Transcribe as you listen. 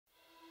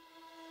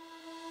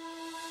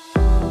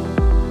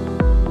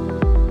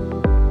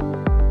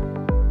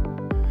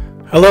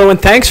Hello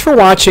and thanks for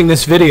watching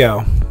this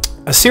video,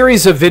 a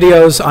series of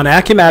videos on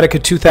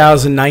Acumatica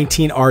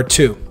 2019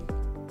 R2.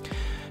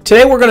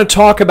 Today we're going to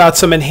talk about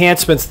some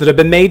enhancements that have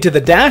been made to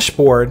the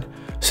dashboard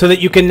so that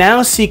you can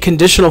now see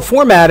conditional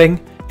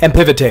formatting and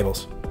pivot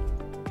tables.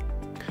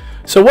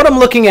 So what I'm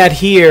looking at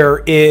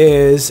here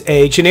is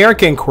a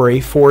generic inquiry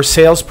for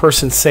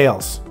salesperson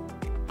sales.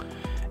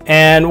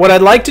 And what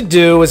I'd like to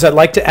do is I'd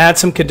like to add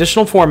some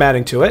conditional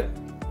formatting to it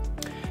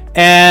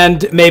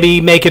and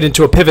maybe make it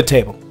into a pivot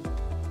table.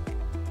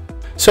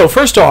 So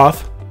first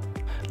off,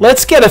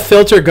 let's get a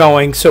filter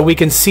going so we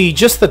can see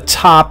just the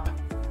top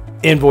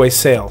invoice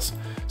sales.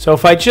 So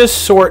if I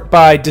just sort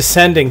by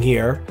descending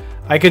here,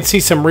 I can see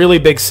some really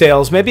big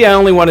sales. Maybe I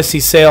only want to see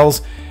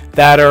sales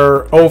that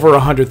are over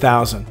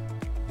 100,000.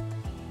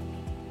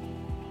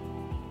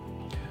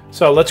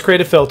 So let's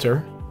create a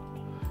filter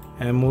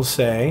and we'll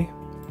say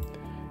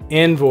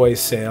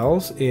invoice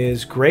sales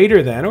is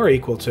greater than or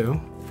equal to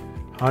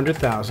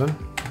 100,000.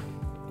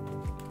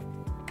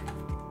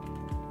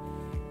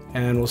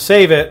 And we'll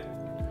save it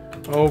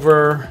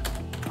over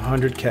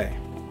 100K.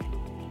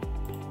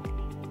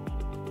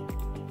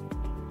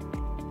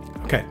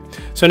 Okay,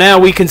 so now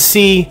we can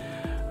see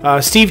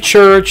Steve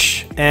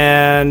Church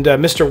and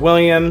Mr.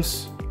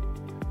 Williams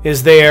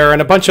is there,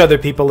 and a bunch of other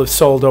people have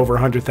sold over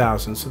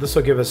 100,000. So this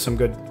will give us some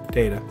good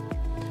data.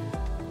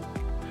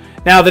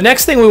 Now the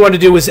next thing we want to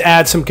do is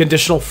add some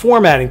conditional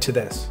formatting to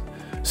this,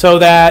 so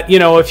that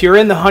if you're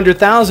in the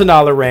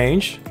 $100,000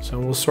 range, so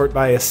we'll sort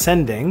by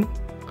ascending.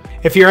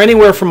 If you're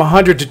anywhere from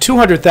 100 to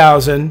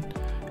 200,000,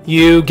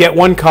 you get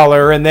one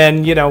color, and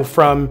then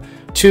from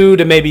 2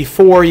 to maybe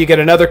 4, you get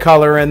another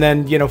color, and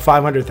then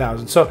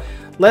 500,000. So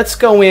let's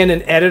go in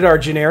and edit our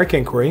generic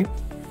inquiry,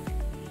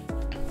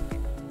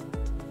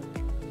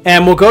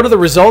 and we'll go to the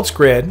results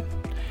grid.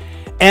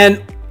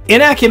 And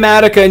in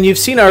Acumatica, and you've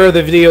seen our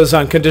other videos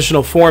on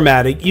conditional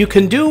formatting, you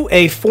can do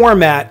a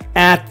format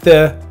at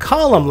the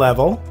column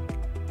level,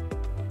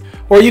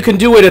 or you can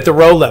do it at the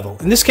row level.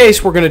 In this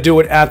case, we're going to do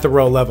it at the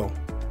row level.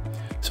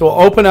 So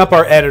we'll open up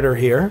our editor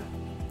here.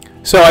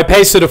 So I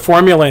pasted a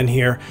formula in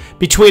here.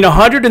 Between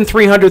 100 and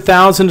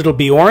 300,000, it'll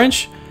be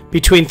orange.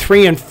 Between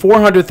 3 and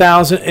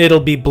 400,000, it'll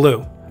be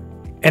blue.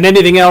 And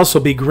anything else will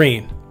be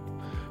green.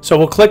 So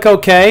we'll click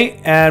OK,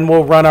 and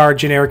we'll run our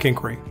generic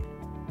inquiry.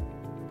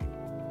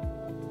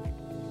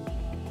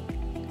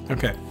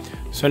 Okay,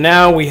 so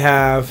now we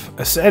have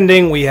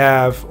ascending, we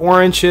have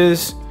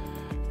oranges,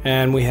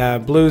 and we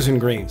have blues and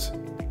greens.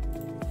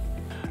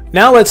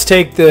 Now let's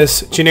take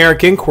this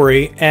generic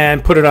inquiry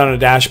and put it on a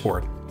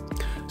dashboard.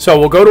 So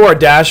we'll go to our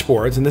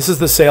dashboards, and this is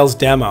the sales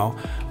demo.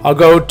 I'll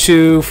go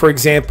to, for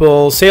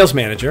example, Sales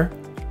Manager.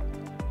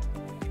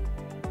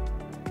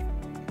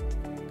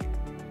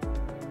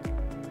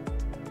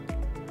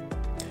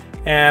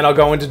 And I'll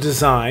go into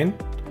Design.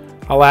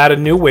 I'll add a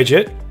new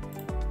widget.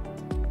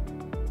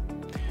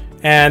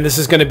 And this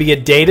is going to be a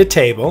data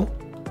table.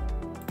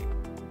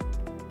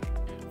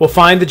 We'll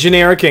find the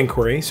generic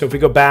inquiry. So if we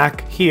go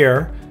back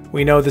here,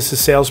 we know this is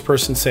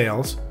salesperson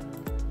sales.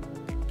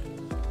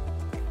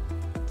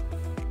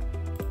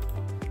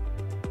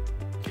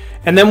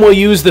 And then we'll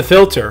use the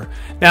filter.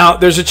 Now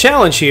there's a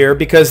challenge here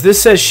because this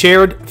says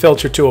shared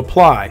filter to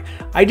apply.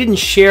 I didn't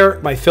share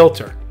my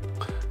filter.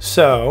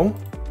 So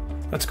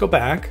let's go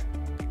back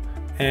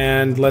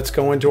and let's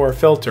go into our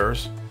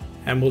filters,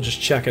 and we'll just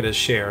check it as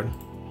shared.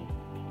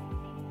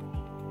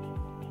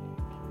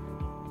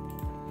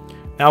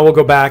 Now we'll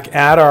go back,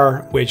 add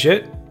our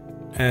widget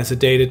as a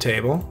data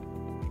table.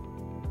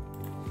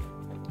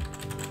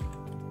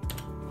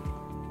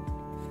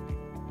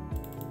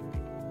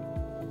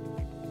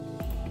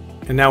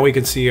 And now we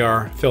can see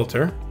our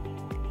filter.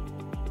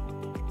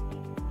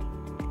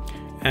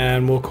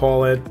 And we'll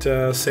call it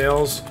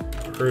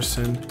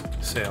salesperson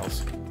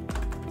sales.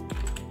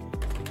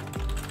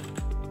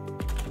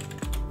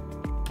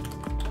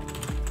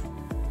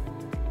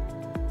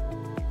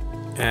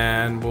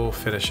 And we'll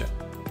finish it.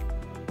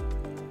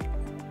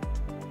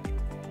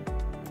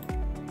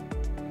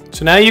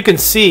 So now you can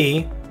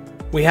see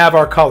we have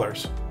our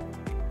colors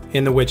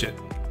in the widget.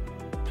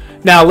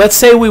 Now let's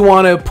say we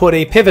want to put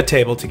a pivot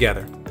table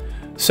together.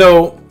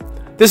 So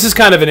this is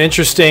kind of an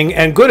interesting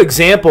and good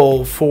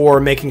example for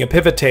making a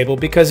pivot table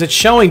because it's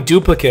showing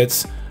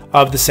duplicates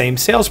of the same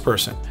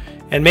salesperson.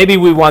 And maybe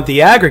we want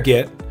the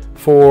aggregate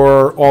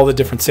for all the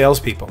different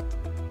salespeople.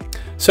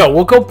 So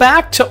we'll go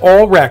back to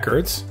all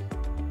records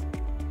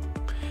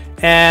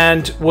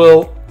and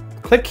we'll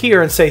click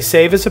here and say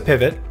save as a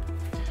pivot.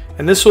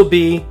 And this will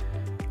be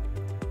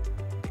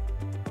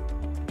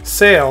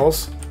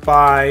sales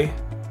by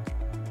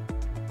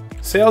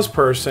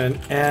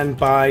salesperson and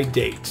by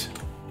date.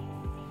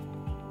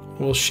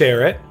 We'll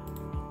share it.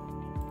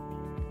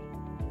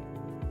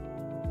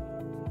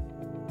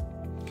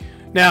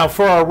 Now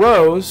for our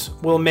rows,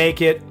 we'll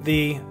make it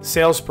the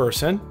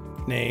salesperson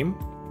name.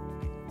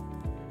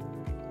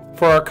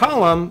 For our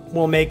column,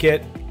 we'll make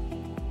it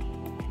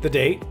the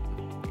date.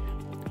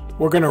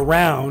 We're going to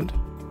round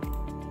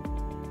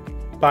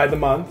by the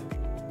month.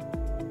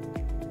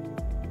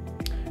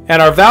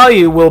 And our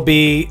value will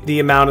be the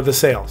amount of the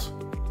sales.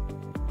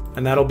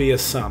 and that'll be a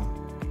sum.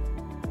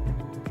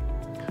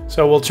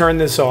 So we'll turn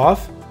this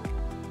off,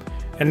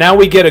 and now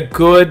we get a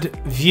good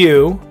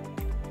view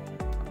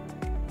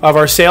of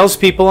our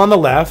salespeople on the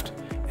left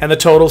and the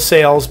total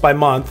sales by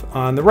month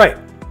on the right.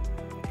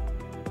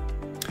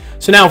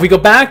 So now if we go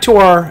back to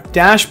our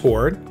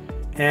dashboard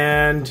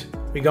and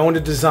we go into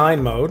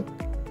design mode,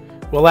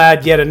 we'll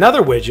add yet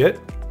another widget.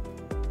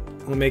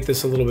 We'll make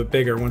this a little bit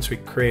bigger once we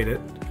create it.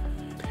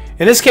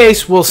 In this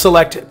case, we'll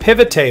select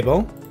pivot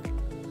table.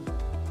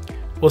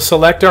 We'll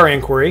select our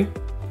inquiry.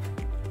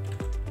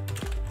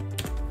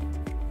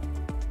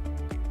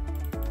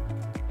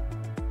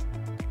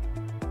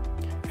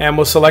 And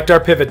we'll select our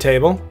pivot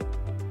table.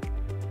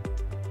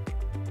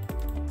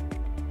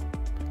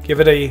 Give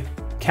it a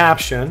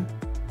caption.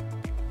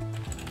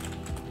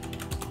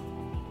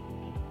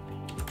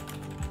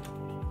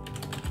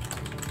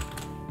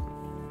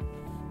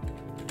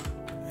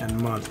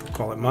 And month, we'll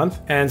call it month,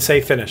 and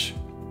say finish.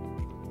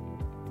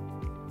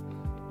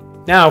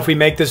 Now if we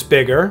make this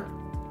bigger,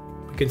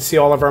 we can see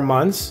all of our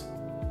months,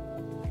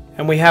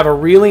 and we have a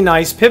really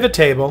nice pivot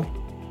table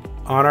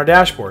on our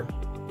dashboard.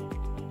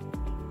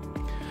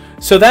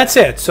 So that's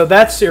it. So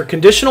that's your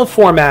conditional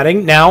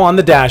formatting now on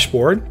the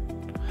dashboard,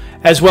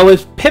 as well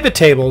as pivot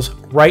tables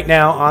right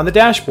now on the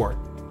dashboard.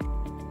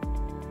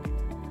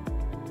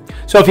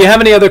 So if you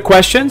have any other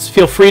questions,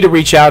 feel free to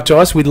reach out to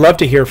us. We'd love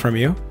to hear from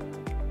you.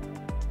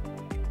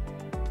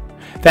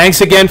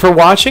 Thanks again for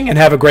watching, and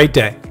have a great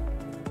day.